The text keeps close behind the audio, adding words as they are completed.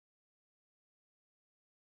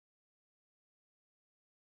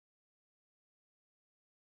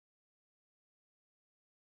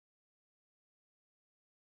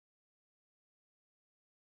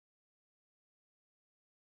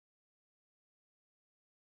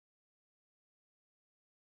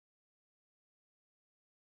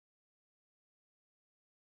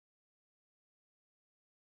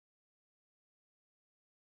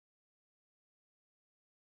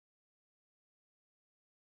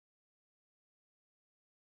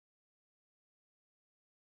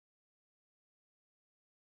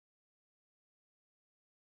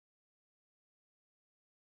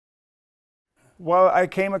Well, I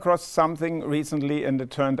came across something recently and it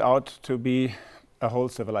turned out to be a whole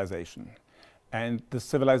civilization. And the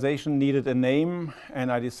civilization needed a name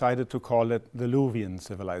and I decided to call it the Luwian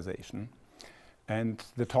civilization. And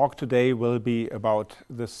the talk today will be about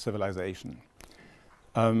this civilization.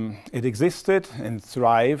 It existed and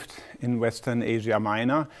thrived in Western Asia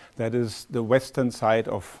Minor, that is the western side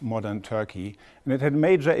of modern Turkey. And it had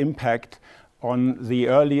major impact on the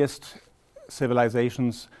earliest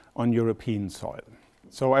civilizations on European soil.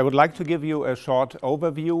 So I would like to give you a short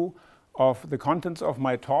overview of the contents of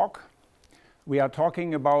my talk. We are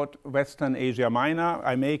talking about Western Asia Minor.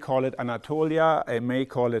 I may call it Anatolia, I may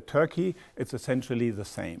call it Turkey. It's essentially the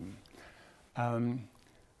same.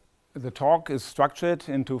 The talk is structured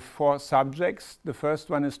into 4 subjects. The first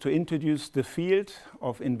one is to introduce the field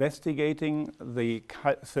of investigating the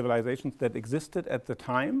civilizations that existed at the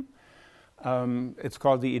time. It's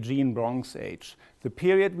called the Aegean Bronze Age. The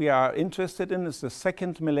period we are interested in is the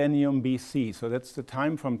 2nd millennium BC. So that's the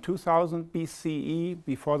time from 2000 BCE,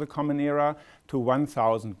 before the Common Era, to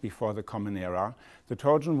 1000 before the Common Era. The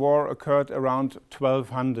Trojan War occurred around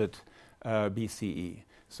 1200 BCE.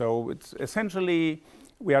 So it's essentially,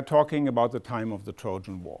 we are talking about the time of the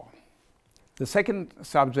Trojan War. The second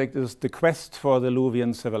subject is the quest for the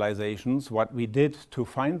Luwian civilizations, what we did to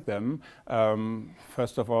find them.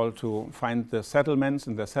 First of all, to find the settlements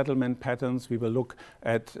and the settlement patterns. We will look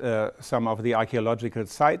at some of the archaeological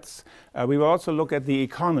sites. We will also look at the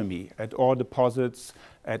economy, at ore deposits,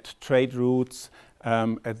 at trade routes,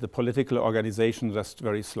 at the political organization just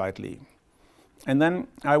very slightly. And then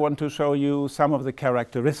I want to show you some of the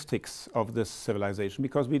characteristics of this civilization,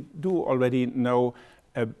 because we do already know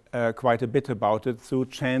quite a bit about it through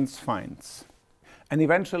chance finds. And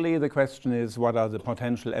eventually the question is, what are the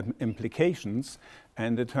potential implications?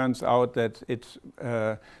 And it turns out that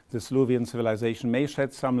this Luwian civilization may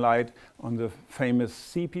shed some light on the famous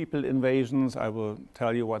Sea People invasions. I will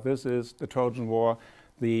tell you what this is, the Trojan War,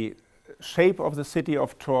 the shape of the city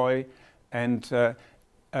of Troy, and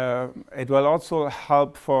it will also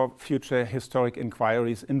help for future historic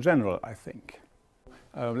inquiries in general, I think.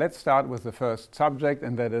 Let's start with the first subject,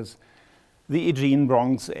 and that is the Aegean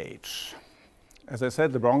Bronze Age. As I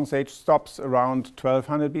said, the Bronze Age stops around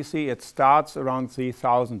 1200 BC. It starts around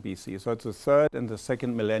 3000 BC. So it's the 3rd and the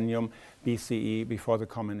 2nd millennium BCE, before the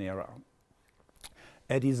Common Era.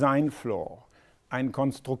 A design flaw, ein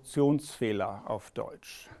Konstruktionsfehler auf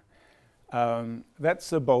Deutsch.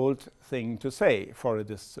 That's a bold thing to say for a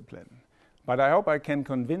discipline. But I hope I can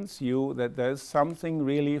convince you that there's something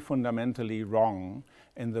really fundamentally wrong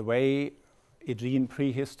in the way Aegean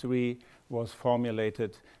prehistory was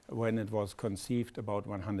formulated when it was conceived about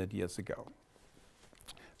 100 years ago.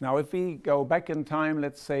 Now, if we go back in time,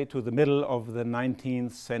 let's say to the middle of the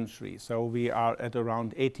 19th century, so we are at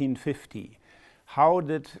around 1850, how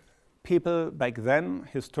did people back then,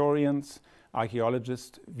 historians,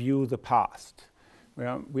 archaeologists, view the past?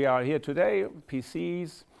 Well, we are here today,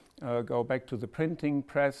 PCs, go back to the printing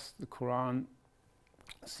press, the Quran,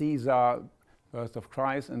 Caesar, birth of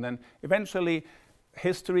Christ, and then eventually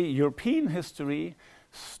history, European history,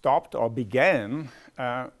 stopped or began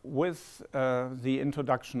with the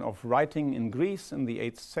introduction of writing in Greece in the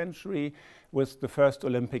 8th century, with the first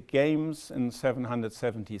Olympic Games in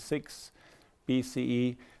 776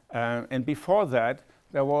 BCE, and before that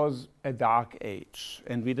there was a dark age,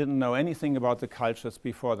 and we didn't know anything about the cultures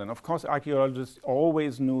before then. Of course, archaeologists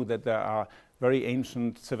always knew that there are very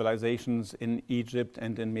ancient civilizations in Egypt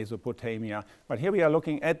and in Mesopotamia, but here we are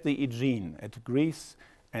looking at the Aegean, at Greece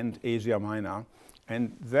and Asia Minor,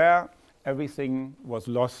 and there everything was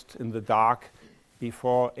lost in the dark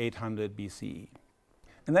before 800 BCE.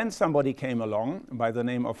 And then somebody came along by the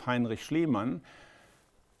name of Heinrich Schliemann,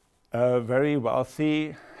 a very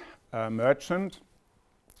wealthy merchant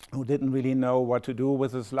who didn't really know what to do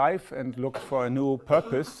with his life and looked for a new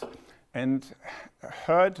purpose, and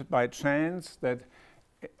heard by chance that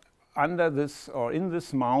under this, or in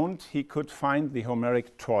this mount, he could find the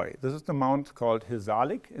Homeric Troy. This is the mount called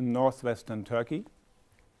Hisarlik in northwestern Turkey,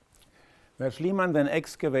 where Schliemann then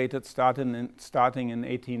excavated starting in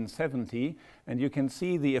 1870, and you can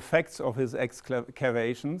see the effects of his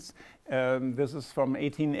excavations. This is from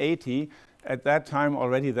 1880. At that time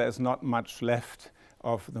already there is not much left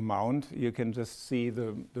of the mount. You can just see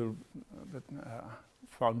the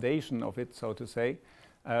foundation of it, so to say.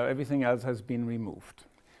 Everything else has been removed.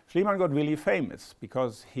 Schliemann got really famous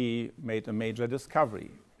because he made a major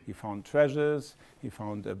discovery. He found treasures, he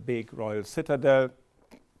found a big royal citadel,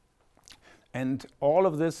 and all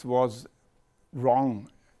of this was wrong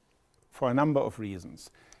for a number of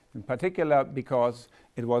reasons. In particular because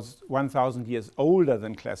it was 1,000 years older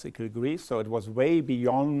than classical Greece, so it was way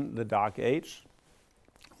beyond the Dark Age,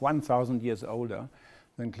 1,000 years older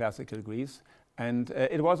than classical Greece. And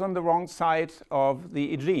it was on the wrong side of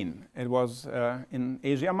the Aegean. It was in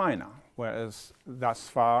Asia Minor, whereas thus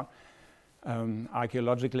far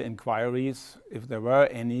archaeological inquiries, if there were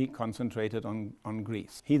any, concentrated on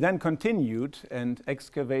Greece. He then continued and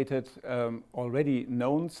excavated already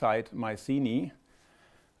known site Mycenae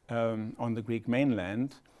on the Greek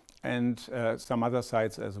mainland, and some other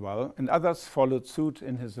sites as well. And others followed suit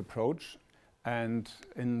in his approach. And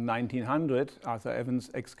in 1900, Arthur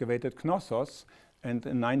Evans excavated Knossos, and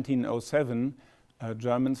in 1907,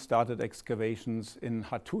 Germans started excavations in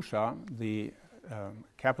Hattusha, the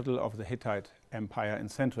capital of the Hittite Empire in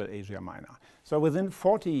Central Asia Minor. So within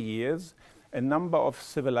 40 years, a number of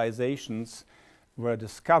civilizations were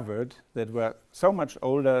discovered that were so much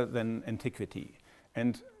older than antiquity.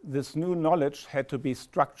 And this new knowledge had to be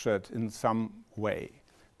structured in some way,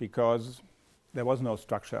 because there was no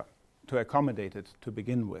structure to accommodate it to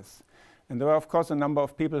begin with. And there were, of course, a number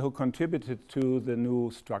of people who contributed to the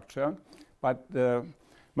new structure, but the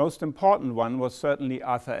most important one was certainly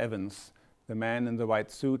Arthur Evans, the man in the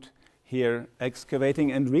white suit here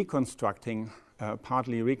excavating and reconstructing,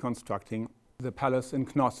 partly reconstructing the palace in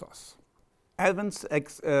Knossos. Evans'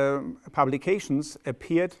 publications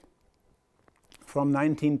appeared from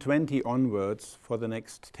 1920 onwards for the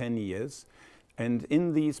next 10 years. And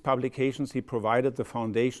in these publications, he provided the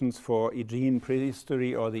foundations for Aegean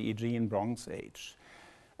prehistory or the Aegean Bronze Age.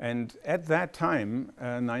 And at that time,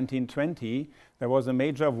 1920, there was a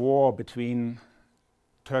major war between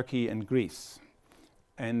Turkey and Greece.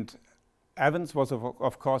 And Evans was,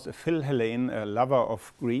 of course, a Philhellene, a lover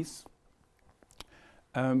of Greece.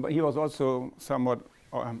 But he was also somewhat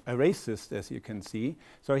a racist, as you can see.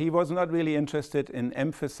 So he was not really interested in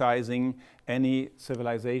emphasizing any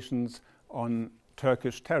civilizations on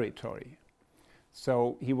Turkish territory.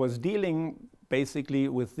 So he was dealing basically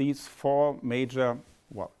with these four major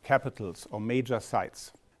capitals or major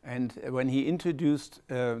sites. And when he introduced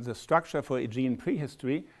the structure for Aegean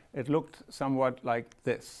prehistory, it looked somewhat like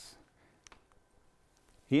this.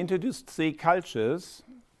 He introduced three cultures: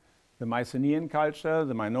 the Mycenaean culture,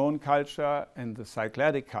 the Minoan culture, and the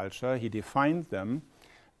Cycladic culture. He defined them,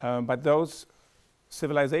 but those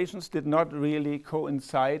civilizations did not really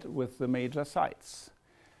coincide with the major sites.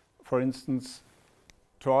 For instance,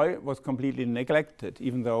 Troy was completely neglected,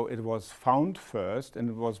 even though it was found first and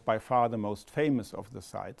it was by far the most famous of the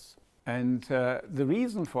sites. And the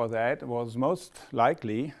reason for that was most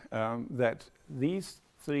likely that these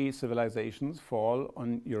three civilizations fall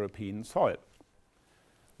on European soil,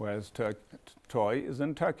 whereas Troy is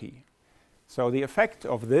in Turkey. So the effect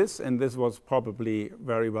of this, and this was probably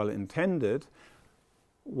very well intended,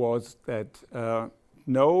 was that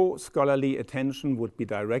no scholarly attention would be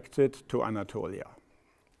directed to Anatolia.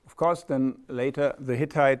 Of course, then later the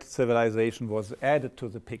Hittite civilization was added to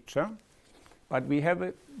the picture, but we have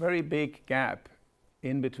a very big gap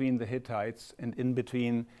in between the Hittites and in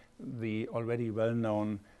between the already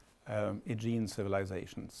well-known Aegean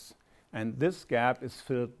civilizations. And this gap is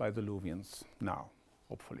filled by the Luwians now,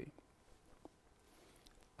 hopefully.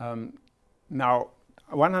 Now,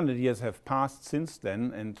 100 years have passed since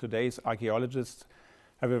then, and today's archaeologists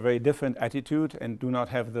have a very different attitude and do not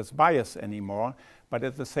have this bias anymore. But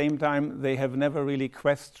at the same time, they have never really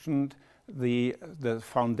questioned the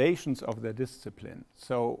foundations of their discipline.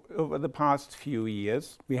 So over the past few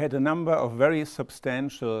years, we had a number of very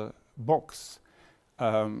substantial books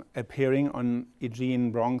appearing on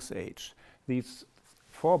Aegean Bronze Age. These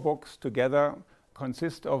four books together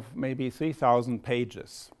consist of maybe 3,000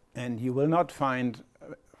 pages. And you will not find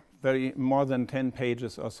more than 10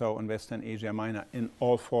 pages or so on Western Asia Minor in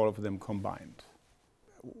all four of them combined.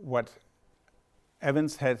 What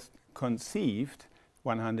Evans had conceived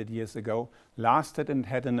 100 years ago lasted and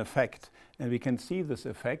had an effect. And we can see this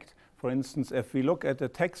effect. For instance, if we look at the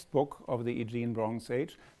textbook of the Aegean Bronze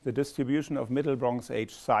Age, the distribution of Middle Bronze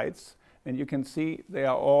Age sites, and you can see they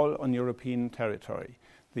are all on European territory.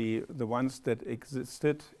 The ones that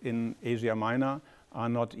existed in Asia Minor are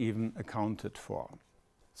not even accounted for.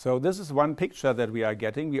 So this is one picture that we are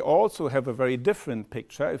getting. We also have a very different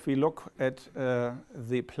picture if we look at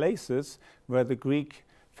the places where the Greek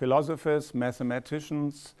philosophers,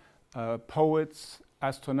 mathematicians, poets,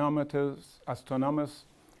 astronomers,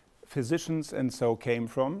 physicians, and so came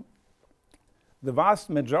from. The vast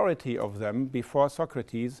majority of them, before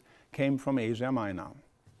Socrates, came from Asia Minor.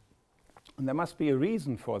 And there must be a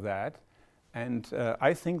reason for that. And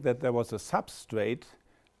I think that there was a substrate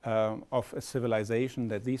of a civilization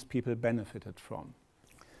that these people benefited from.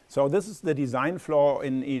 So this is the design flaw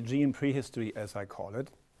in Aegean prehistory, as I call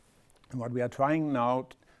it. And what we are trying now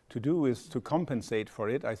to do is to compensate for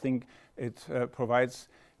it. I think it provides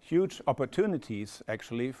huge opportunities,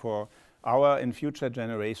 actually, for our and future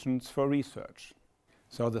generations for research.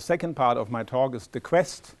 So the second part of my talk is the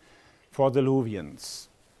quest for the Luwians.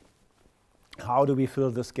 How do we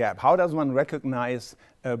fill this gap? How does one recognize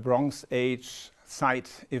a Bronze Age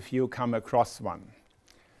site if you come across one?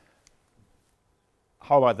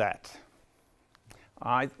 How about that?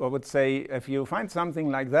 I would say if you find something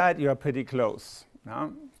like that, you are pretty close.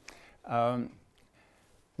 No?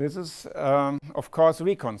 This is, of course,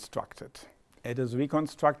 reconstructed. It is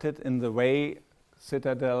reconstructed in the way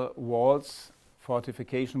citadel walls,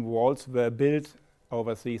 fortification walls, were built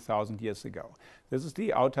over 3,000 years ago. This is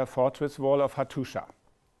the outer fortress wall of Hattusha,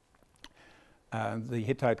 the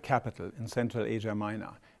Hittite capital in Central Asia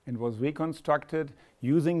Minor. It was reconstructed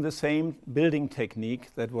using the same building technique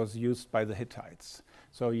that was used by the Hittites.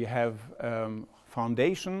 So you have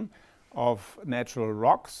foundation of natural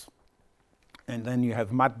rocks, and then you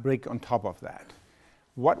have mud brick on top of that.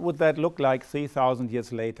 What would that look like 3,000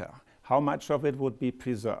 years later? How much of it would be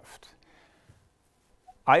preserved?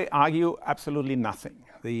 I argue absolutely nothing.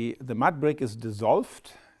 The mud brick is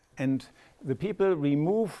dissolved, and the people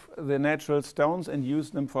remove the natural stones and use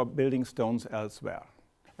them for building stones elsewhere.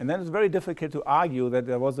 And then it's very difficult to argue that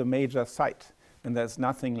there was a major site and there's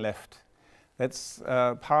nothing left. That's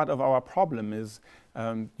part of our problem is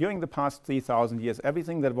during the past 3,000 years,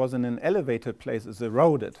 everything that was in an elevated place is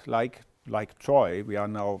eroded, like Troy. We are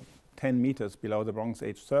now 10 meters below the Bronze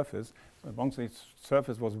Age surface. The Bronze Age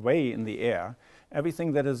surface was way in the air.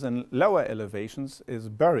 Everything that is in lower elevations is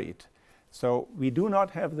buried. So we do not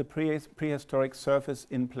have the prehistoric surface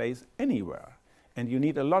in place anywhere. And you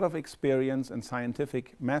need a lot of experience and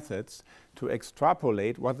scientific methods to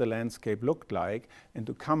extrapolate what the landscape looked like and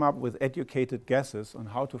to come up with educated guesses on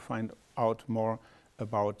how to find out more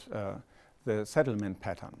about the settlement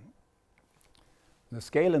pattern. The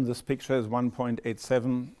scale in this picture is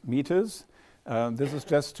 1.87 meters. This is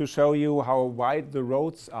just to show you how wide the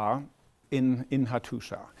roads are in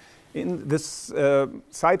Hattusha. This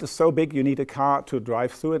site is so big you need a car to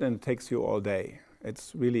drive through it, and it takes you all day.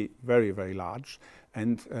 It's really very, very large.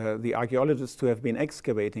 And the archaeologists who have been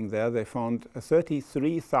excavating there, they found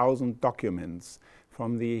 33,000 documents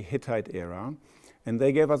from the Hittite era. And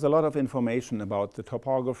they gave us a lot of information about the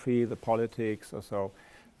topography, the politics or so.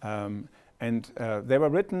 They were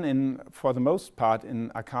written for the most part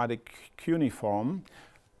in Akkadic cuneiform,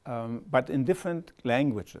 but in different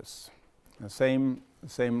languages. The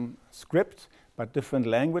same script, but different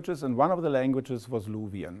languages. And one of the languages was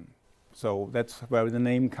Luwian. So that's where the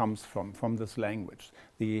name comes from this language.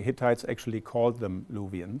 The Hittites actually called them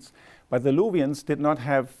Luwians. But the Luwians did not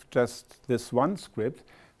have just this one script.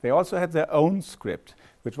 They also had their own script,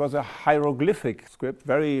 which was a hieroglyphic script,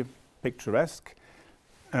 very picturesque,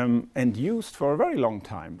 and used for a very long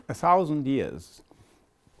time, 1,000 years.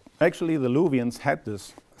 Actually, the Luwians had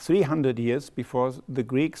this 300 years before the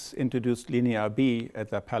Greeks introduced Linear B at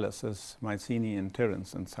their palaces, Mycenae and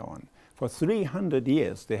Tiryns and so on. For 300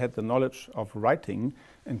 years, they had the knowledge of writing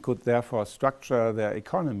and could therefore structure their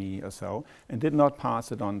economy or so, and did not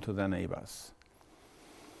pass it on to their neighbors.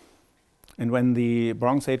 And when the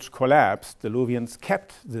Bronze Age collapsed, the Luwians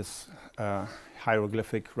kept this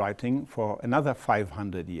hieroglyphic writing for another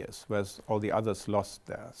 500 years, whereas all the others lost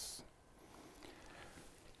theirs.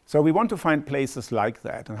 So we want to find places like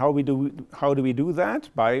that. And how do we do that?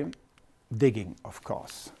 By digging, of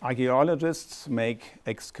course. Archaeologists make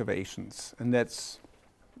excavations, and that's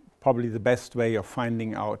probably the best way of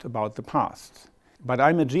finding out about the past. But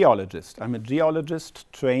I'm a geologist. I'm a geologist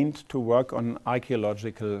trained to work on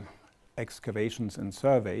archaeological excavations and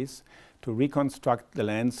surveys to reconstruct the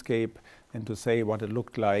landscape and to say what it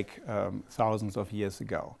looked like thousands of years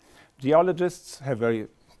ago. Geologists have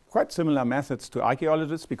quite similar methods to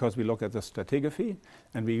archaeologists because we look at the stratigraphy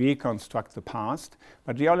and we reconstruct the past.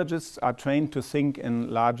 But geologists are trained to think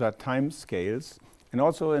in larger time scales and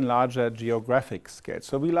also in larger geographic scales.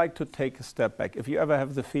 So we like to take a step back. If you ever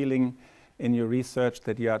have the feeling in your research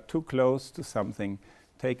that you are too close to something,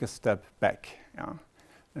 take a step back. Yeah?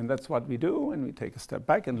 And that's what we do, and we take a step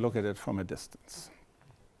back and look at it from a distance.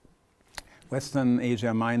 Western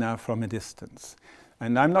Asia Minor from a distance.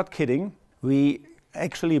 And I'm not kidding. We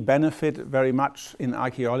actually benefit very much in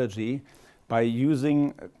archaeology by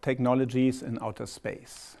using technologies in outer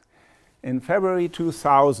space. In February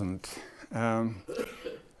 2000,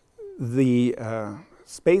 the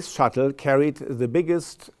space shuttle carried the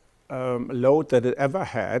biggest load that it ever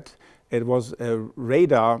had. It was a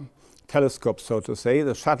radar telescopes, so to say,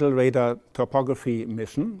 the shuttle radar topography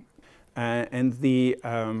mission. And the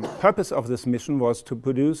purpose of this mission was to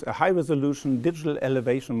produce a high-resolution digital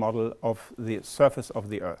elevation model of the surface of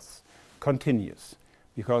the Earth, continuous.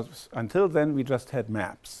 Because until then, we just had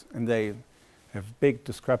maps, and they have big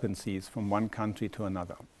discrepancies from one country to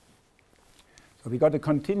another. So we got a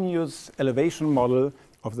continuous elevation model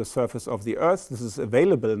of the surface of the Earth. This is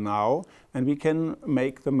available now, and we can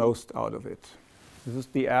make the most out of it. This is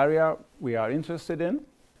the area we are interested in,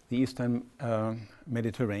 the Eastern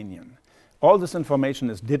Mediterranean. All this information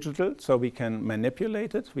is digital, so we can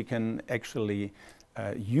manipulate it. We can actually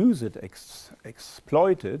use it,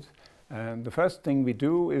 exploit it. And the first thing we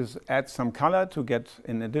do is add some color to get,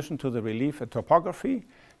 in addition to the relief, a topography.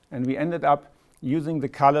 And we ended up using the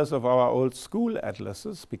colors of our old school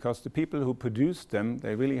atlases, because the people who produced them,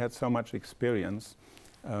 they really had so much experience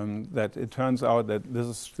that it turns out that this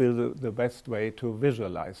is still the best way to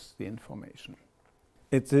visualize the information.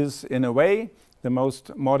 It is, in a way, the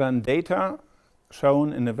most modern data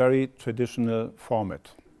shown in a very traditional format.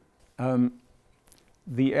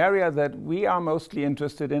 The area that we are mostly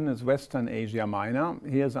interested in is Western Asia Minor.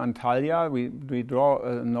 Here's Antalya. We draw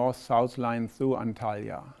a north-south line through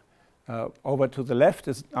Antalya. Over to the left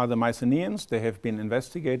are the Mycenaeans. They have been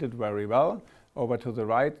investigated very well. Over to the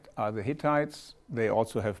right are the Hittites. They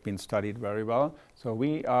also have been studied very well. So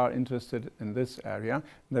we are interested in this area.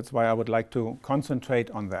 That's why I would like to concentrate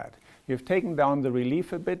on that. We have taken down the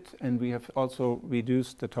relief a bit, and we have also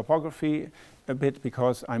reduced the topography a bit,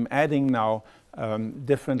 because I'm adding now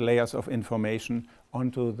different layers of information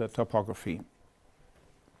onto the topography.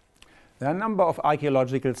 There are a number of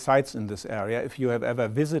archaeological sites in this area. If you have ever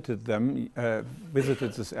visited them,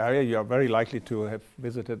 visited this area, you are very likely to have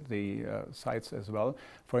visited the sites as well.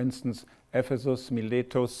 For instance, Ephesus,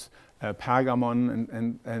 Miletus,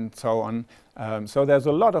 Pergamon, and so on. So there's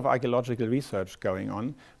a lot of archaeological research going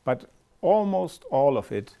on, but almost all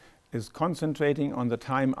of it is concentrating on the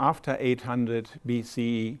time after 800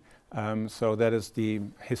 BCE. So that is the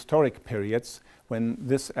historic periods when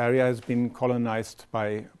this area has been colonized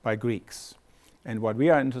by Greeks. And what we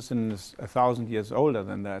are interested in is 1,000 years older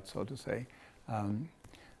than that, so to say.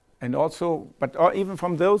 And also, but even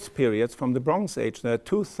from those periods, from the Bronze Age, there are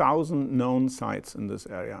 2,000 known sites in this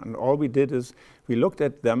area. And all we did is we looked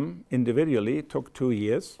at them individually. It took 2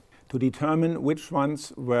 years to determine which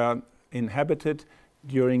ones were inhabited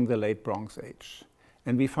during the late Bronze Age.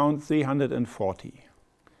 And we found 340.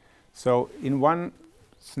 So in one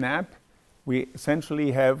snap, we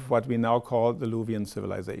essentially have what we now call the Luwian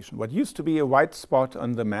civilization. What used to be a white spot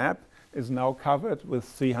on the map is now covered with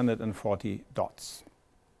 340 dots.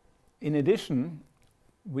 In addition,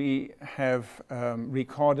 we have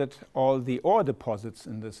recorded all the ore deposits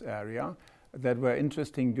in this area that were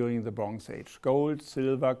interesting during the Bronze Age: gold,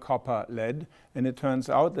 silver, copper, lead. And it turns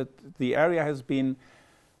out that the area has been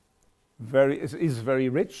is very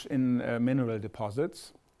rich in mineral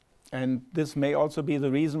deposits. And this may also be the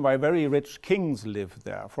reason why very rich kings lived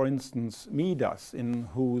there. For instance, Midas, in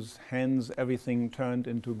whose hands everything turned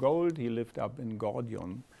into gold, he lived up in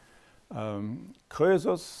Gordion.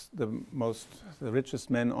 Croesus, the richest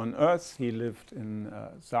man on earth, he lived in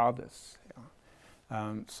Sardes.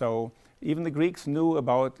 Yeah. So even the Greeks knew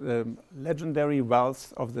about the legendary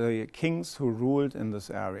wealth of the kings who ruled in this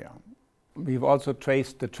area. We've also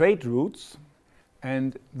traced the trade routes,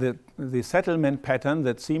 and the settlement pattern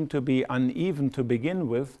that seemed to be uneven to begin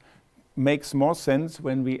with makes more sense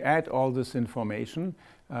when we add all this information.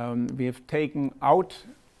 We have taken out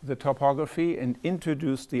the topography and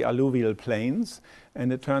introduced the alluvial plains,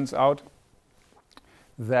 and it turns out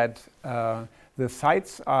that the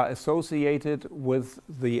sites are associated with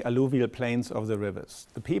the alluvial plains of the rivers.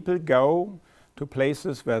 The people go to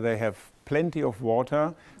places where they have plenty of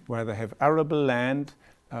water, where they have arable land,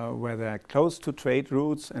 where they are close to trade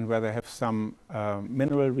routes, and where they have some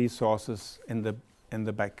mineral resources in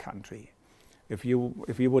the back country. If you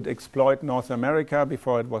would exploit North America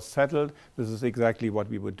before it was settled, this is exactly what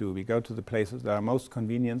we would do. We go to the places that are most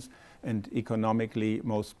convenient and economically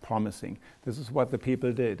most promising. This is what the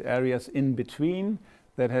people did. Areas in between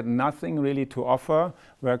that had nothing really to offer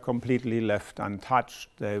were completely left untouched.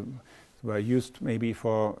 They were used maybe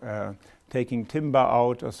for taking timber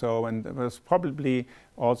out or so, and it was probably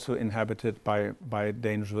also inhabited by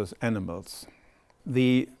dangerous animals.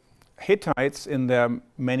 The Hittites, in their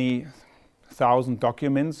many thousand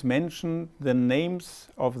documents, mention the names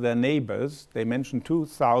of their neighbors. They mention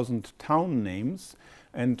 2,000 town names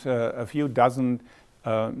and a few dozen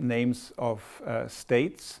names of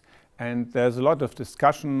states. And there's a lot of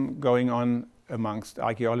discussion going on amongst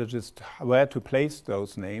archaeologists where to place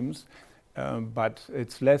those names. but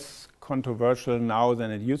it's less controversial now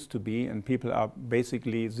than it used to be, and people are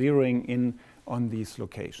basically zeroing in on these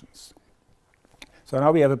locations. So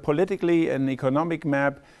now we have a politically and economic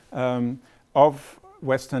map of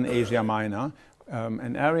Western Asia Minor,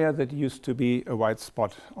 an area that used to be a white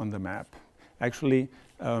spot on the map. Actually,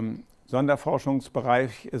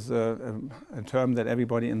 Sonderforschungsbereich is a term that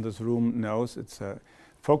everybody in this room knows. It's a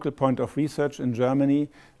focal point of research in Germany,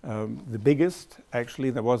 the biggest. Actually,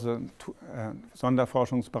 there was a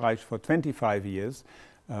Sonderforschungsbereich for 25 years,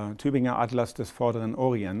 Tübinger Atlas des Vorderen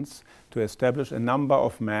Orients, to establish a number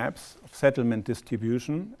of maps of settlement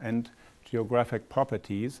distribution and geographic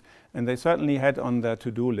properties. And they certainly had on their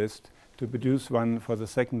to-do list to produce one for the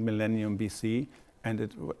second millennium BC, and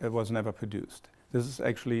it was never produced. This is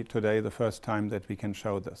actually today the first time that we can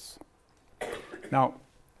show this. Now,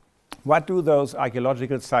 what do those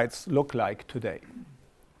archaeological sites look like today?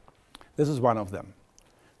 This is one of them.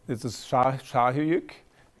 This is Şarhöyük.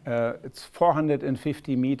 It's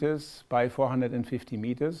 450 meters by 450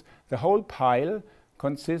 meters. The whole pile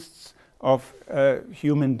consists of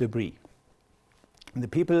human debris. The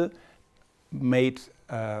people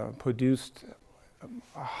produced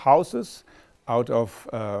houses out of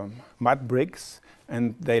mud bricks,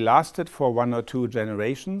 and they lasted for 1 or 2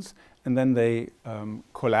 generations, and then they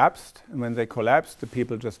collapsed. And when they collapsed, the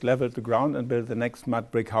people just leveled the ground and built the next mud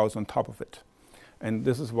brick house on top of it. And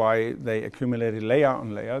this is why they accumulated layer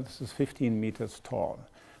on layer. This is 15 meters tall.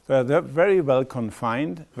 So they're very well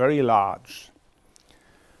confined, very large.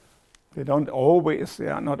 They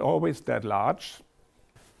are not always that large.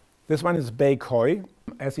 This one is Beykhoy.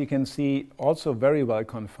 As you can see, also very well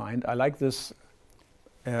confined. I like this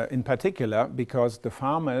in particular because the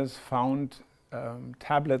farmers found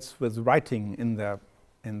tablets with writing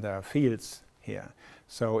in their fields here.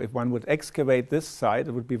 So if one would excavate this site,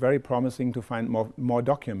 it would be very promising to find more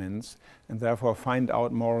documents and therefore find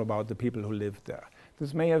out more about the people who lived there.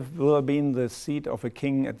 This may have well been the seat of a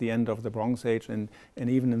king at the end of the Bronze Age and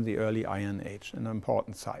even in the early Iron Age, an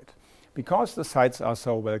important site. Because the sites are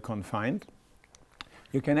so well confined,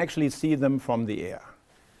 you can actually see them from the air.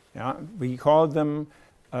 Yeah? We call them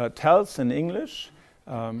tells in English,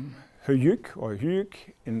 höyük or höyük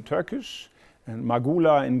in Turkish, and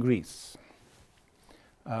magula in Greece.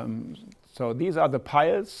 So these are the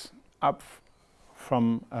piles up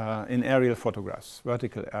from in aerial photographs,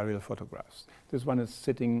 vertical aerial photographs. This one is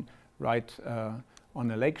sitting right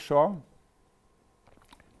on a lake shore.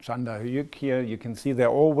 Şarhöyük here, you can see they're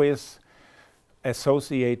always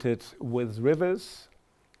associated with rivers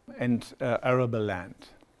and arable land.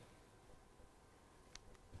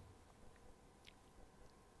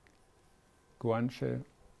 Guanche,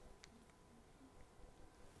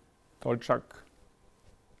 Tolchak.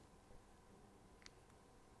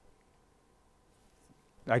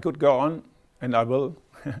 I could go on, and I will.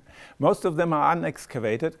 Most of them are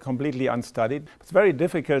unexcavated, completely unstudied. It's very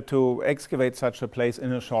difficult to excavate such a place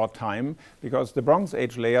in a short time because the Bronze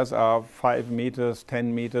Age layers are 5 meters,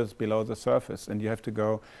 10 meters below the surface, and you have to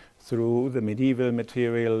go through the medieval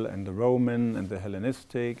material and the Roman and the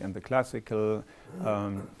Hellenistic and the classical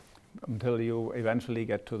until you eventually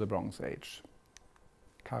get to the Bronze Age.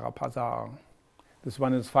 Karapazar. This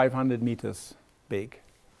one is 500 meters big.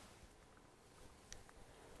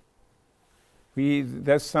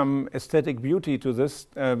 There's some aesthetic beauty to this.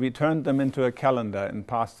 We turned them into a calendar and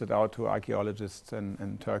passed it out to archaeologists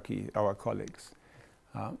in Turkey, our colleagues.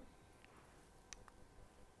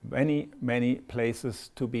 Many, many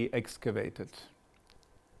places to be excavated.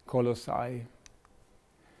 Colossi.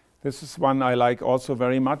 This is one I like also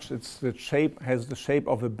very much. Has the shape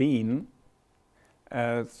of a bean.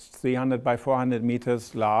 It's 300 by 400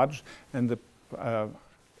 meters large, and the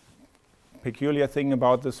peculiar thing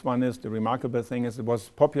about this one is, the remarkable thing is, it was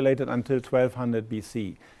populated until 1200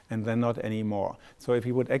 BC and then not anymore. So if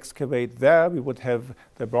we would excavate there, we would have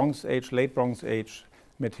the Bronze Age, late Bronze Age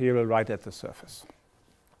material right at the surface.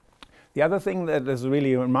 The other thing that is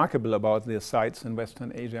really remarkable about the sites in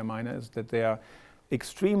Western Asia Minor is that they are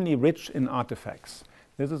extremely rich in artifacts.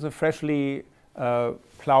 This is a freshly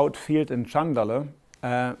plowed field in Chandale,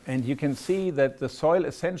 and you can see that the soil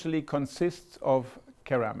essentially consists of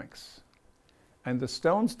ceramics. And the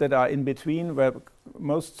stones that are in between were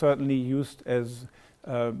most certainly used as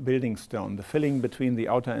building stone, the filling between the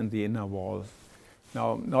outer and the inner wall.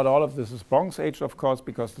 Now, not all of this is Bronze Age, of course,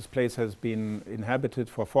 because this place has been inhabited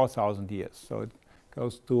for 4,000 years. So it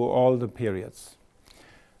goes through all the periods.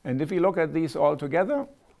 And if we look at these all together,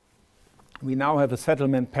 we now have a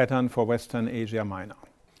settlement pattern for Western Asia Minor,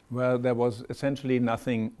 where there was essentially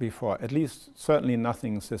nothing before, at least certainly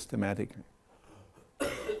nothing systematic.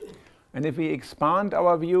 And if we expand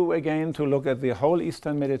our view again to look at the whole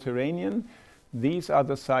Eastern Mediterranean, these are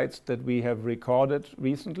the sites that we have recorded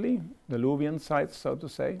recently, the Luwian sites, so to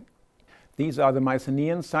say. These are the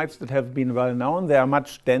Mycenaean sites that have been well known. They are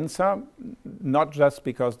much denser, not just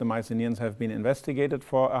because the Mycenaeans have been investigated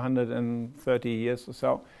for 130 years or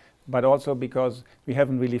so, but also because we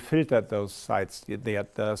haven't really filtered those sites yet.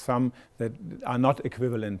 There are some that are not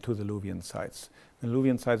equivalent to the Luwian sites. The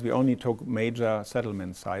Luwian sites, we only took major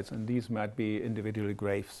settlement sites, and these might be individual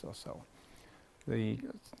graves or so. The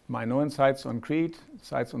Minoan sites on Crete,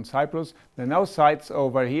 sites on Cyprus. There are no sites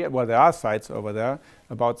over here. Well, there are sites over there,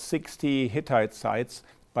 about 60 Hittite sites,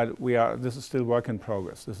 but this is still work in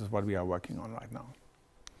progress. This is what we are working on right now.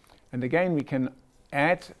 And again, we can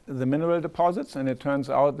add the mineral deposits, and it turns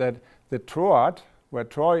out that the Troad, where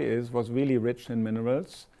Troy is, was really rich in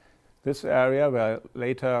minerals. This area where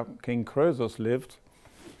later King Croesus lived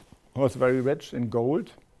was very rich in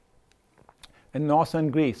gold. And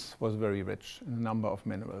northern Greece was very rich in a number of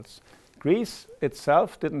minerals. Greece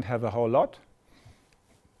itself didn't have a whole lot,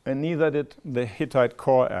 and neither did the Hittite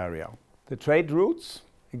core area. The trade routes,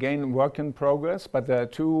 again, work in progress, but there are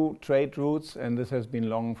two trade routes, and this has been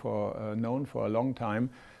known for a long time,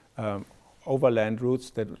 overland routes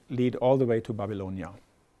that lead all the way to Babylonia.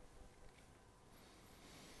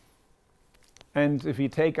 And if we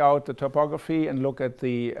take out the topography and look at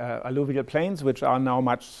the alluvial plains, which are now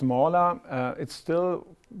much smaller, it's still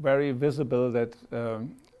very visible that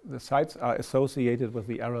the sites are associated with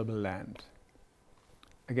the arable land.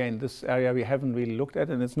 Again, this area we haven't really looked at,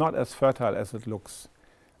 and it's not as fertile as it looks.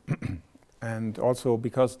 And also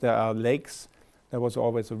because there are lakes, there was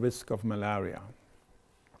always a risk of malaria.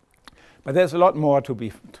 But there's a lot more to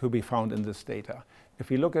be found in this data. If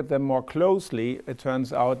we look at them more closely, it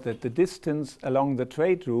turns out that the distance along the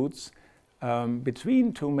trade routes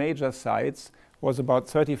between two major sites was about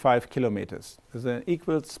 35 kilometers. There's an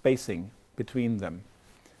equal spacing between them,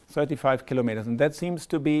 35 kilometers. And that seems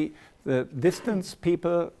to be the distance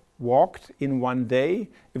people walked in one day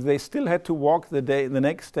if they still had to walk the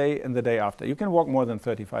next day and the day after. You can walk more than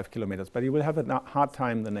 35 kilometers, but you will have a hard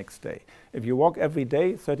time the next day. If you walk every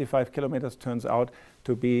day, 35 kilometers turns out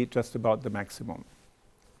to be just about the maximum.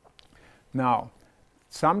 Now,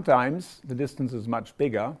 sometimes the distance is much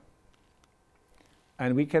bigger,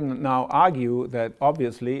 and we can now argue that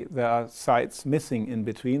obviously there are sites missing in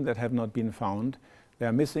between that have not been found. They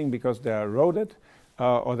are missing because they are eroded,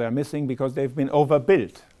 or they are missing because they've been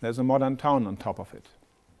overbuilt. There's a modern town on top of it.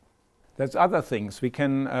 There's other things. We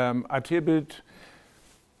can attribute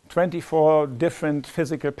 24 different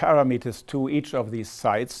physical parameters to each of these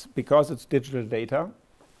sites because it's digital data.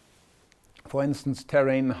 For instance,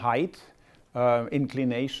 terrain height,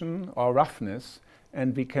 inclination or roughness,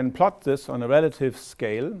 and we can plot this on a relative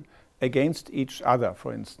scale against each other.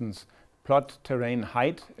 For instance, plot terrain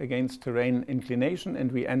height against terrain inclination,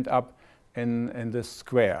 and we end up in this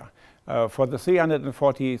square. For the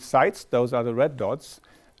 340 sites, those are the red dots,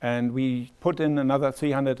 and we put in another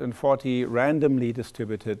 340 randomly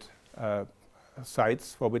distributed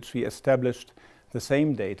sites for which we established the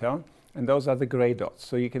same data, and those are the gray dots.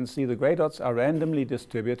 So you can see the gray dots are randomly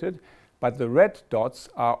distributed, but the red dots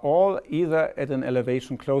are all either at an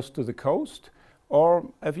elevation close to the coast or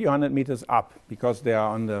a few hundred meters up because they are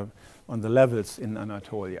on the levels in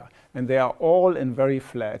Anatolia. And they are all on very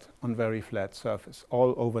flat surface,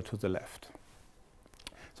 all over to the left.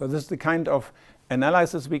 So this is the kind of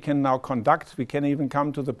analysis we can now conduct. We can even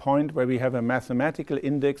come to the point where we have a mathematical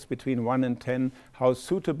index between 1 and 10, how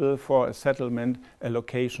suitable for a settlement a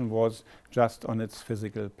location was just on its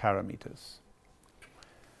physical parameters.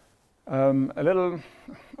 A little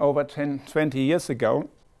over 20 years ago,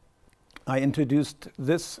 I introduced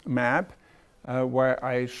this map where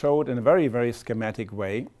I showed in a very, very schematic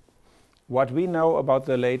way what we know about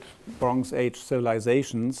the late Bronze Age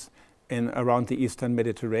civilizations around the Eastern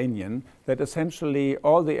Mediterranean, that essentially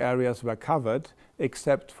all the areas were covered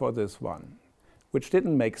except for this one, which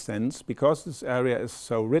didn't make sense because this area is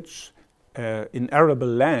so rich in arable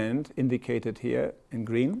land, indicated here in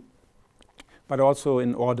green, but also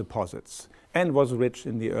in ore deposits, and was rich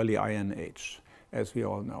in the early Iron Age, as we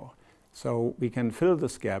all know. So we can fill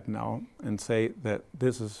this gap now and say that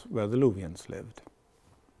this is where the Luwians lived.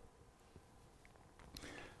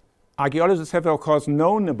 Archaeologists have, of course,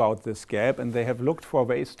 known about this gap, and they have looked for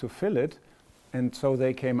ways to fill it, and so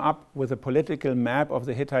they came up with a political map of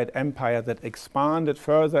the Hittite Empire that expanded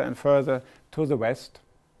further and further to the west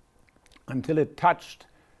until it touched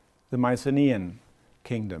the Mycenaean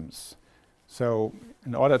kingdoms. So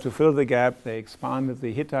in order to fill the gap, they expanded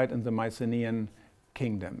the Hittite and the Mycenaean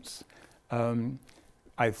kingdoms.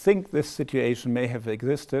 I think this situation may have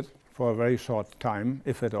existed for a very short time,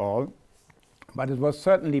 if at all. But it was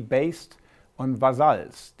certainly based on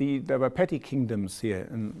vassals. There were petty kingdoms here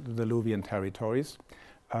in the Luwian territories.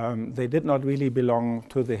 They did not really belong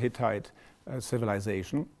to the Hittite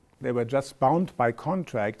civilization. They were just bound by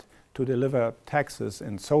contract to deliver taxes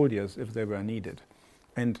and soldiers if they were needed.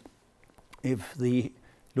 And if the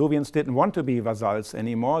Luwians didn't want to be vassals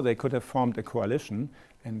anymore, they could have formed a coalition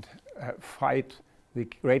and fight the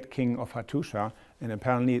great king of Hattusha, and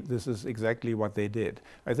apparently this is exactly what they did.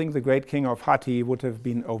 I think the great king of Hatti would have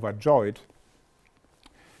been overjoyed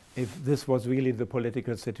if this was really the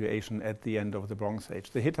political situation at the end of the Bronze Age.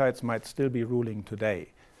 The Hittites might still be ruling today.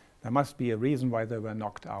 There must be a reason why they were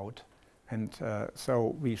knocked out, and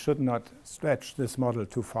so we should not stretch this model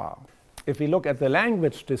too far. If we look at the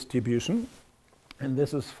language distribution, and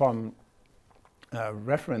this is from a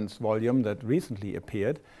reference volume that recently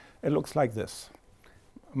appeared, it looks like this.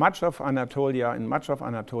 In much of Anatolia,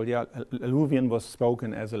 Luwian was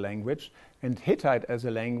spoken as a language, and Hittite as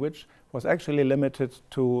a language was actually limited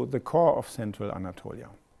to the core of central Anatolia.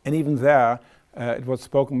 And even there, it was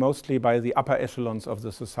spoken mostly by the upper echelons of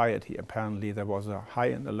the society. Apparently there was a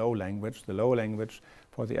high and a low language. The low language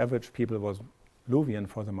for the average people was Luwian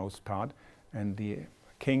for the most part, and the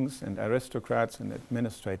kings and aristocrats and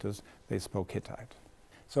administrators, they spoke Hittite.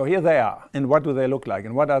 So here they are, and what do they look like,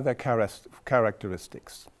 and what are their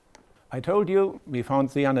characteristics? I told you we found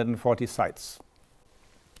 340 sites.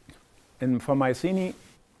 And for Mycenae,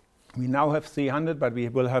 we now have 300, but we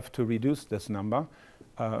will have to reduce this number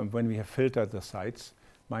when we have filtered the sites.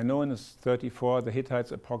 Minoan is 34, the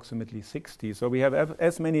Hittites approximately 60. So we have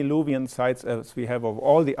as many Luwian sites as we have of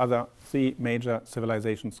all the other 3 major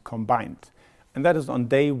civilizations combined. And that is on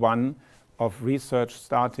day 1 of research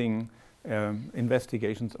starting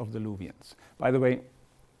investigations of the Luwians. By the way,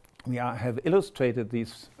 we have illustrated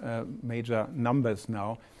these major numbers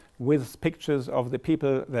now with pictures of the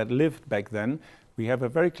people that lived back then. We have a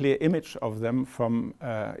very clear image of them from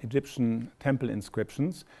Egyptian temple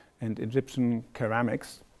inscriptions and Egyptian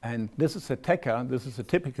ceramics. And this is a tekka, this is a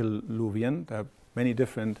typical Luwian. There are many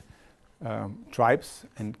different tribes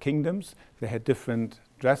and kingdoms. They had different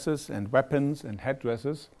dresses and weapons and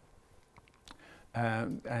headdresses.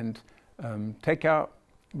 Tekka,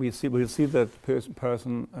 we'll see that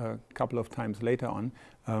person a couple of times later on,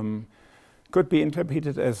 could be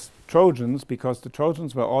interpreted as Trojans, because the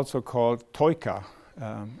Trojans were also called Toika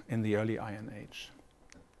in the early Iron Age.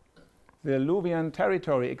 The Luwian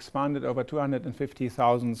territory expanded over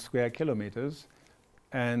 250,000 square kilometers,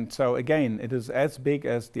 and so again it is as big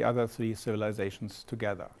as the other 3 civilizations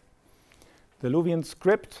together. The Luwian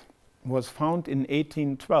script was found in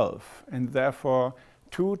 1812, and therefore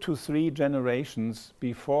 2 to 3 generations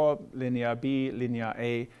before Linear B, Linear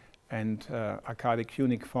A, and Akkadic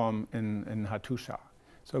cuneiform in Hattusha.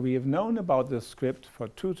 So we have known about this script for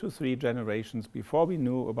 2 to 3 generations before we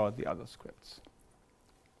knew about the other scripts.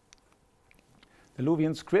 The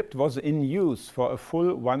Luwian script was in use for a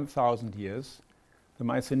full 1,000 years. The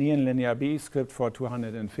Mycenaean Linear B script for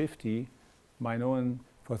 250, Minoan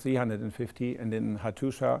for 350, and in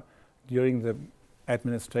Hattusha during the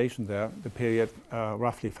administration there, the period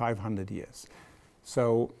roughly 500 years.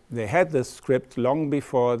 So they had this script long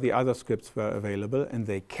before the other scripts were available, and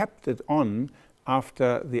they kept it on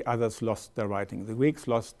after the others lost their writing. The Greeks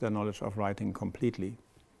lost their knowledge of writing completely.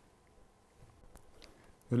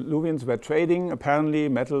 The Luwians were trading, apparently,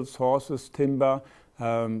 metals, horses, timber,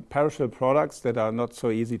 perishable products that are not so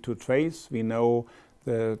easy to trace. We know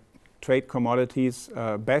the trade commodities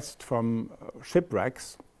best from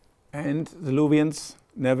shipwrecks, and the Luwians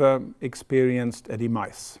never experienced a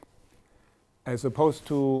demise. As opposed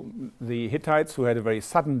to the Hittites, who had a very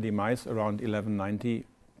sudden demise around 1190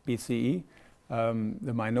 BCE,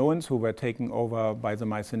 the Minoans, who were taken over by the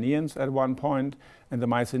Mycenaeans at one point, and the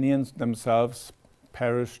Mycenaeans themselves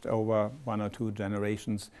perished over 1 or 2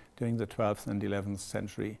 generations during the 12th and 11th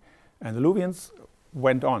century. And the Luwians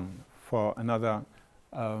went on for another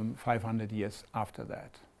 500 years after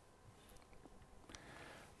that.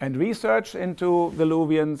 And research into the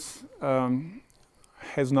Luwians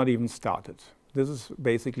has not even started. This is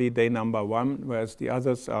basically day number 1, whereas the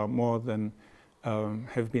others are more than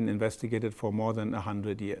have been investigated for more than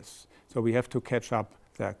 100 years. So we have to catch up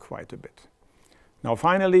there quite a bit. Now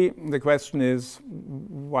finally, the question is,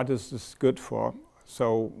 what is this good for?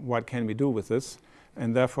 So what can we do with this?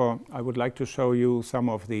 And therefore, I would like to show you some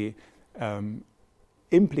of the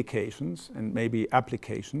implications and maybe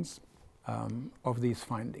applications of these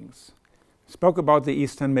findings. Spoke about the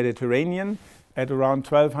Eastern Mediterranean. At around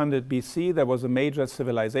 1200 BC, there was a major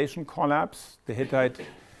civilization collapse. The Hittite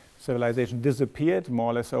civilization disappeared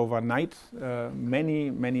more or less overnight.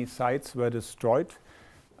 Many sites were destroyed.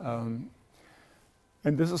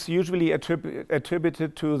 And this is usually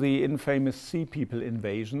attributed to the infamous Sea People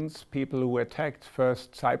invasions, people who attacked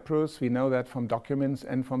first Cyprus, we know that from documents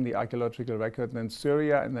and from the archaeological record, then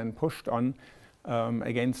Syria, and then pushed on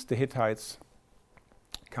against the Hittites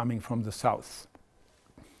coming from the south.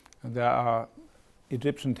 And there are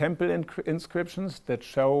Egyptian temple inscriptions that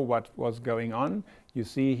show what was going on. You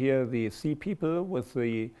see here the Sea People with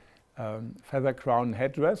the feather crown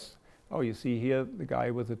headdress. Oh, you see here the guy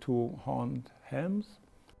with the two horned helms,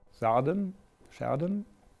 Scherden.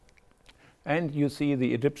 And you see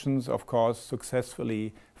the Egyptians, of course,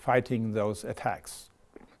 successfully fighting those attacks.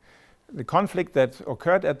 The conflict that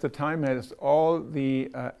occurred at the time has all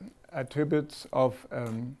the attributes of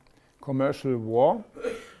commercial war,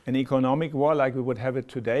 an economic war like we would have it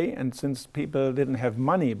today. And since people didn't have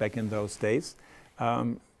money back in those days,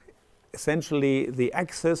 essentially the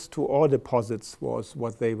access to ore deposits was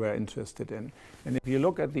what they were interested in. And if you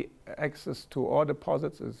look at the access to ore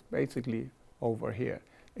deposits, it's basically over here.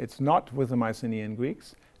 It's not with the Mycenaean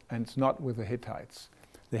Greeks, and it's not with the Hittites.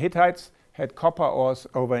 The Hittites had copper ores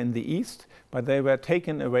over in the east, but they were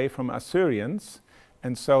taken away from Assyrians,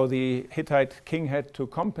 and so the Hittite king had to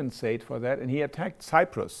compensate for that, and he attacked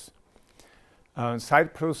Cyprus.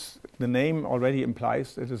 Cyprus, the name already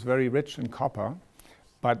implies it is very rich in copper,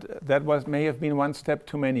 but that may have been one step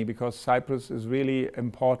too many, because Cyprus is really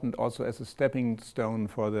important also as a stepping stone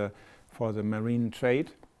for the marine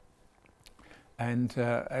trade. And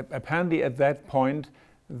apparently at that point,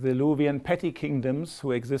 the Luwian petty kingdoms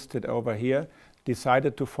who existed over here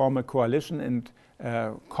decided to form a coalition and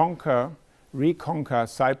reconquer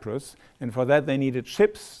Cyprus. And for that they needed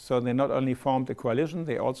ships, so they not only formed a coalition,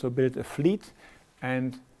 they also built a fleet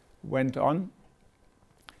and went on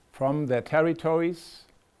from their territories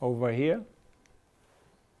over here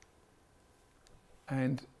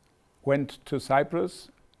and went to Cyprus,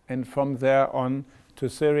 and from there on to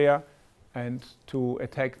Syria and to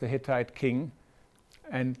attack the Hittite king.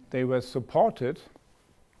 And they were supported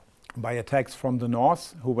by attacks from the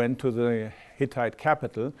north, who went to the Hittite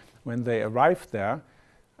capital. When they arrived there,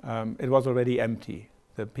 it was already empty.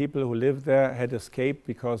 The people who lived there had escaped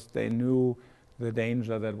because they knew the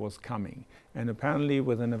danger that was coming. And apparently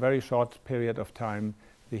within a very short period of time,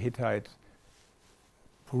 the Hittite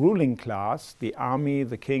ruling class, the army,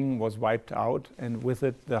 the king, was wiped out, and with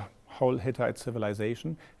it the whole Hittite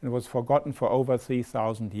civilization. And it was forgotten for over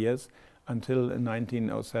 3,000 years, until in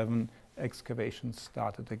 1907 excavations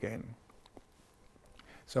started again.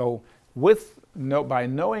 So by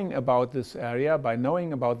knowing about this area, by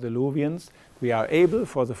knowing about the Luwians, we are able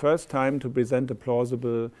for the first time to present a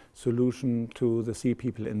plausible solution to the Sea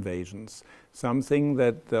People invasions. Something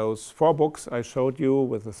that those 4 books I showed you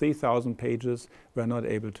with the 3,000 pages were not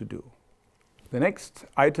able to do. The next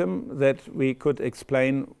item that we could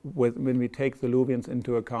explain when we take the Luwians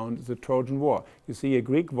into account is the Trojan War. You see a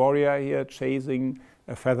Greek warrior here chasing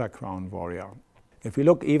a feather crown warrior. If we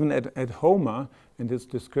look even at Homer in his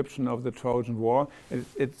description of the Trojan War,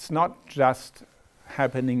 it's not just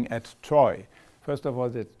happening at Troy. First of all,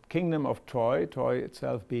 the kingdom of Troy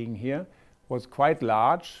itself being here, was quite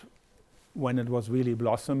large when it was really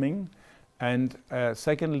blossoming. And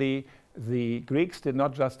secondly, the Greeks did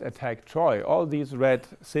not just attack Troy. All these red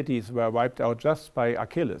cities were wiped out just by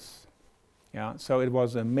Achilles. Yeah? So it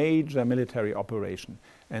was a major military operation.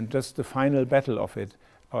 And just the final battle of it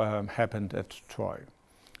happened at Troy.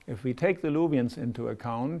 If we take the Luwians into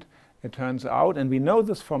account, it turns out, and we know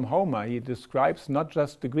this from Homer, he describes not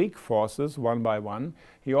just the Greek forces one by one,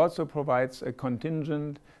 he also provides a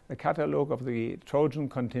catalogue of the Trojan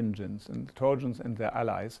contingents, and the Trojans and their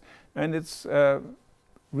allies. And it's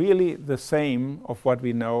really the same of what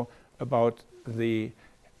we know about the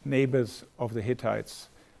neighbors of the Hittites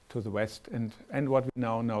to the west, and what we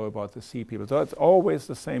now know about the Sea People. So it's always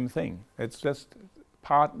the same thing. It's just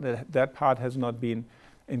that part has not been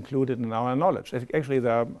included in our knowledge. Actually,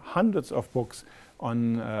 there are hundreds of books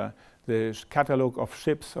on the catalogue of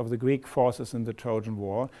ships of the Greek forces in the Trojan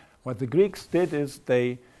War. What the Greeks did is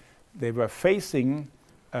they were facing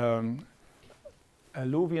after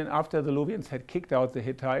the Luwians had kicked out the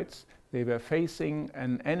Hittites, they were facing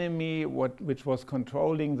an enemy which was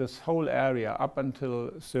controlling this whole area up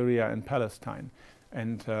until Syria and Palestine.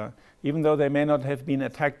 And even though they may not have been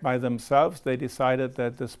attacked by themselves, they decided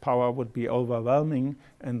that this power would be overwhelming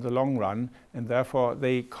in the long run, and therefore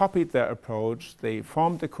they copied their approach. They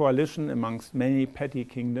formed a coalition amongst many petty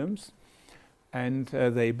kingdoms, and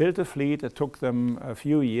they built a fleet. It took them a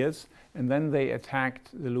few years, and then they attacked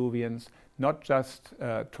the Luwians, not just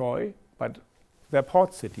Troy, but their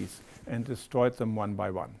port cities and destroyed them one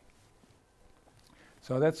by one.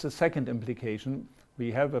 So that's the second implication.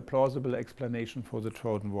 We have a plausible explanation for the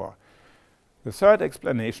Trojan War. The third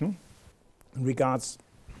explanation regards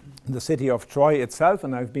the city of Troy itself,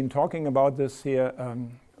 and I've been talking about this here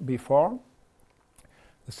before.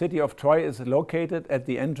 The city of Troy is located at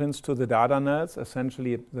the entrance to the Dardanelles,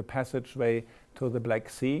 essentially the passageway to the Black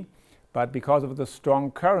Sea. But because of the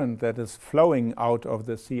strong current that is flowing out of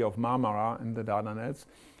the Sea of Marmara in the Dardanelles,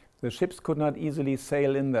 the ships could not easily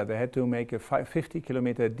sail in there. They had to make a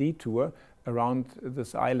 50-kilometer detour around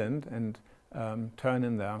this island and turn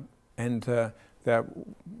in there. And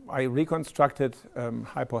I reconstructed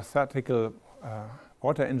hypothetical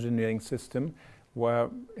water engineering system where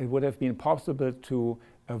it would have been possible to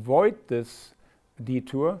avoid this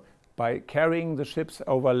detour by carrying the ships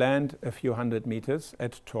over land a few hundred meters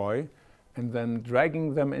at Troy and then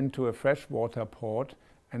dragging them into a freshwater port,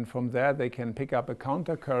 and from there they can pick up a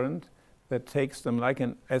countercurrent that takes them like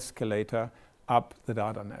an escalator up the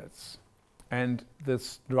Dardanelles. And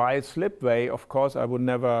this dry slipway, of course, I would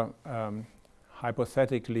never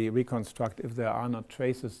hypothetically reconstruct if there are not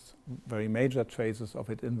traces, very major traces of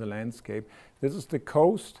it in the landscape. This is the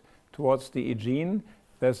coast towards the Aegean.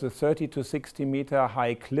 There's a 30 to 60 meter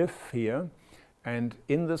high cliff here, and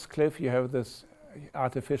in this cliff you have this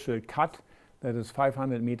artificial cut that is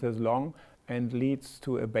 500 meters long and leads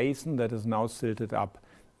to a basin that is now silted up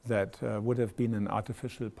that would have been an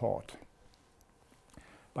artificial port.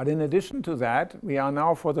 But in addition to that, we are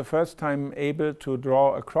now for the first time able to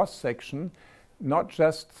draw a cross-section, not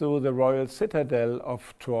just through the royal citadel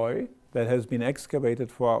of Troy that has been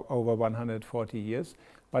excavated for over 140 years,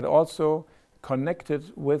 but also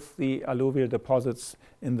connected with the alluvial deposits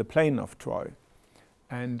in the plain of Troy.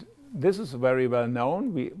 And this is very well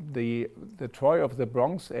known. The Troy of the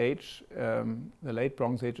Bronze Age, the late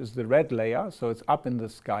Bronze Age, is the red layer, so it's up in the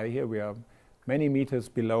sky here. We are many meters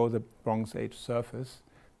below the Bronze Age surface.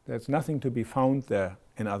 There's nothing to be found there,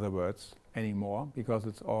 in other words, anymore, because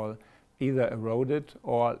it's all either eroded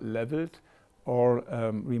or leveled or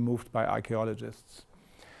removed by archaeologists.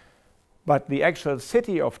 But the actual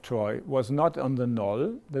city of Troy was not on the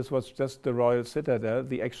knoll. This was just the royal citadel.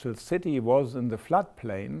 The actual city was in the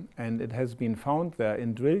floodplain, and it has been found there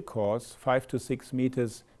in drill cores 5 to 6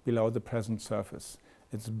 meters below the present surface.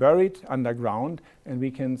 It's buried underground, and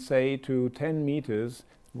we can say to 10 meters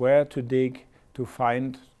where to dig to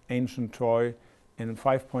find ancient Troy in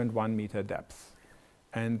 5.1 meter depth.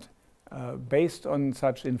 And based on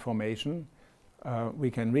such information,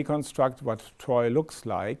 we can reconstruct what Troy looks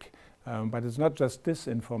like. But it's not just this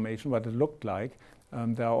information, what it looked like.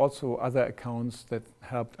 There are also other accounts that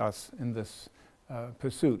helped us in this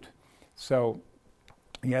pursuit. So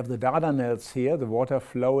you have the Dardanelles here, the water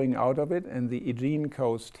flowing out of it, and the Aegean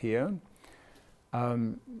coast here.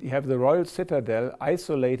 You have the royal citadel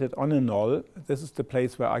isolated on a knoll. This is the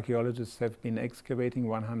place where archaeologists have been excavating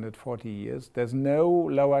 140 years. There's no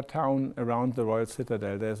lower town around the royal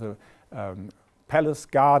citadel. There's a palace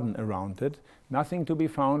garden around it. Nothing to be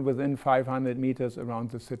found within 500 meters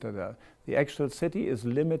around the citadel. The actual city is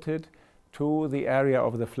limited to the area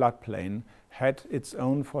of the floodplain, had its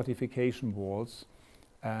own fortification walls,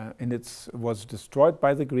 and it was destroyed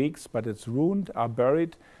by the Greeks, but its ruins are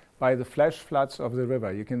buried by the flash floods of the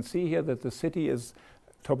river. You can see here that the city is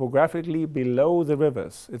topographically below the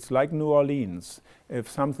rivers. It's like New Orleans. If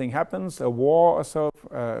something happens, a war or so,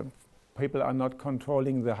 people are not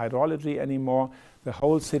controlling the hydrology anymore, the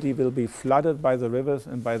whole city will be flooded by the rivers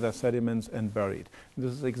and by the sediments and buried.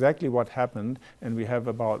 This is exactly what happened, and we have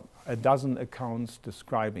about a dozen accounts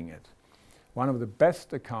describing it. One of the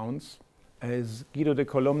best accounts is Guido de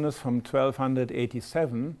Columnus from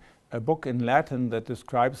 1287, a book in Latin that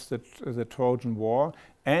describes the Trojan War,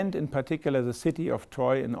 and in particular the city of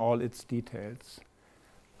Troy in all its details.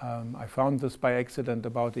 I found this by accident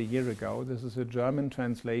about a year ago. This is a German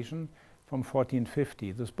translation from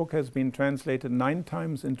 1450. This book has been translated 9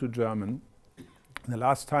 times into German. The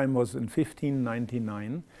last time was in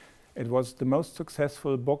 1599. It was the most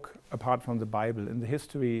successful book, apart from the Bible, in the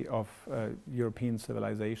history of European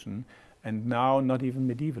civilization, and now not even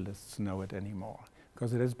medievalists know it anymore,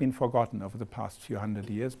 because it has been forgotten over the past few hundred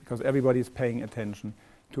years, because everybody is paying attention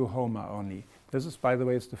to Homer only. This is, by the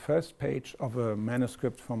way, is the first page of a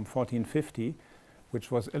manuscript from 1450, which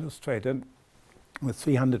was illustrated with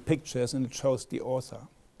 300 pictures, and it shows the author.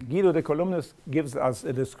 Guido de Columnus gives us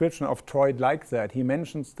a description of Troy like that. He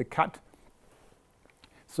mentions the cut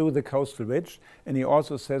through the coastal ridge, and he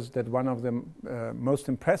also says that one of the most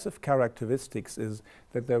impressive characteristics is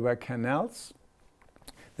that there were canals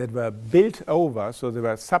that were built over, so there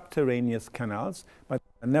were subterraneous canals, but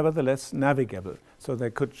nevertheless navigable. So they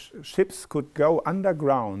could ships could go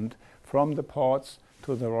underground from the ports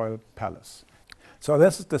to the royal palace. So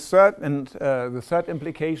this is the third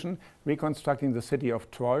implication, reconstructing the city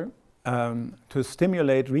of Troy to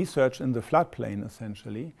stimulate research in the floodplain,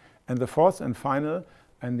 essentially. And the fourth and final,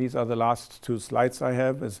 and these are the last two slides I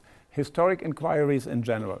have, is historic inquiries in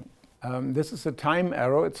general. This is a time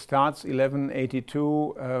arrow. It starts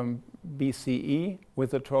 1182 BCE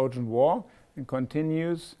with the Trojan War and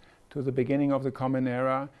continues to the beginning of the Common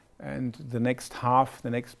Era. And the next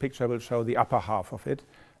picture will show the upper half of it.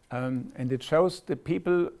 And it shows the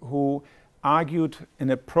people who argued in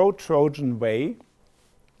a pro-Trojan way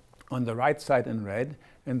on the right side in red,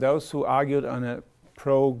 and those who argued on a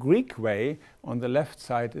pro-Greek way on the left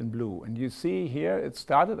side in blue. And you see here, it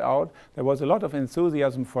started out, there was a lot of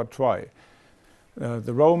enthusiasm for Troy.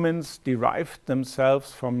 The Romans derived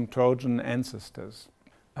themselves from Trojan ancestors.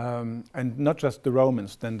 And not just the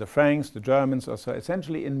Romans, then the Franks, the Germans, also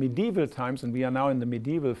essentially in medieval times, and we are now in the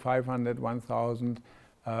medieval 500, 1000,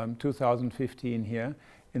 2015 here.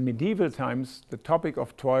 In medieval times, the topic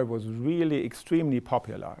of Troy was really extremely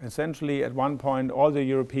popular. Essentially, at one point, all the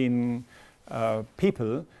European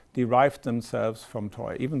people derived themselves from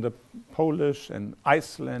Troy, even the Polish and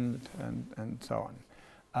Iceland and so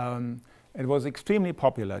on. It was extremely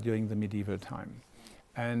popular during the medieval time.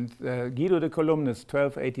 And Guido de Columnus,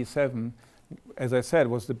 1287, as I said,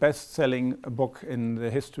 was the best-selling book in the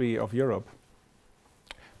history of Europe.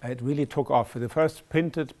 It really took off. The first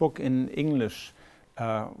printed book in English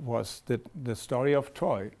was the story of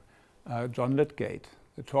Troy, John Lydgate.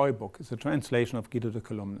 The Troy book is a translation of Guido de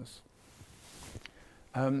Columnus.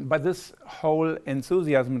 But this whole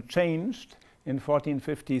enthusiasm changed in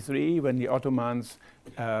 1453 when the Ottomans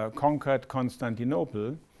conquered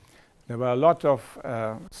Constantinople. There were a lot of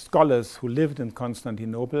scholars who lived in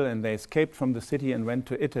Constantinople, and they escaped from the city and went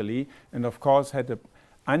to Italy, and of course had an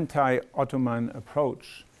anti-Ottoman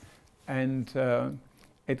approach. And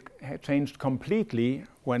it had changed completely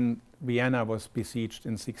when Vienna was besieged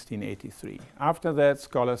in 1683. After that,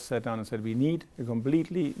 scholars sat down and said, we need a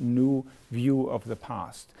completely new view of the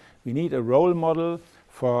past. We need a role model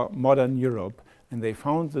for modern Europe. And they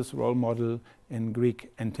found this role model in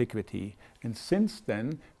Greek antiquity. And since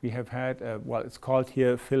then, we have had, well, it's called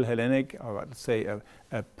here Philhellenic, or let's say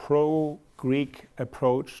a pro-Greek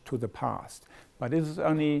approach to the past. But this is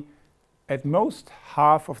only at most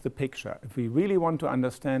half of the picture. If we really want to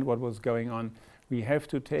understand what was going on, we have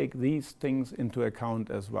to take these things into account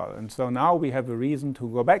as well. And so now we have a reason to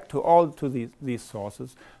go back to these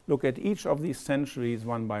sources, look at each of these centuries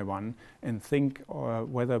one by one, and think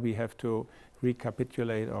whether we have to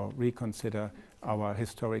recapitulate or reconsider our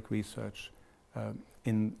historic research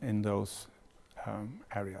in those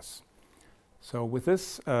areas. So with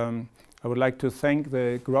this, I would like to thank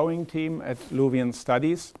the growing team at Luwian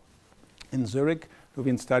Studies in Zurich.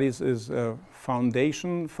 Luwian Studies is a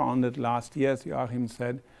foundation founded last year, as Joachim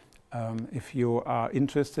said. If you are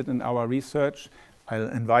interested in our research, I'll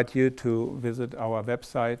invite you to visit our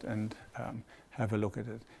website and have a look at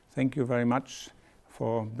it. Thank you very much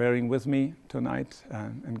for bearing with me tonight,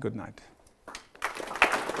 and good night.